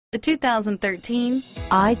The 2013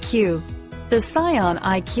 IQ. The Scion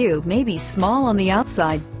IQ may be small on the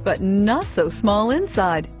outside, but not so small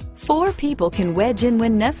inside. 4 people can wedge in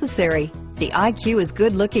when necessary. The IQ is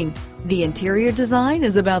good looking. The interior design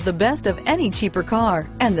is about the best of any cheaper car,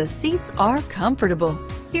 and the seats are comfortable.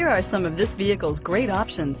 Here are some of this vehicle's great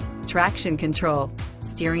options: traction control,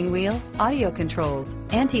 steering wheel audio controls,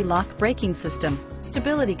 anti-lock braking system,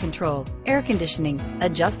 stability control, air conditioning,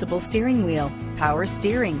 adjustable steering wheel, power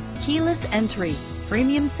steering, keyless entry,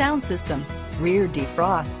 premium sound system, rear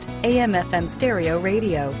defrost, AM/FM stereo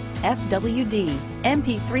radio, FWD,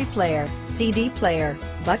 MP3 player, CD player,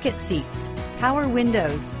 bucket seats, power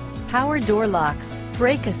windows, power door locks,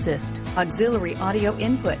 brake assist, auxiliary audio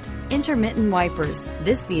input, intermittent wipers.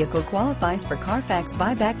 This vehicle qualifies for Carfax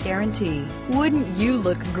buyback guarantee. Wouldn't you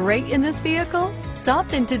look great in this vehicle?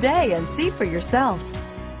 Stop in today and see for yourself.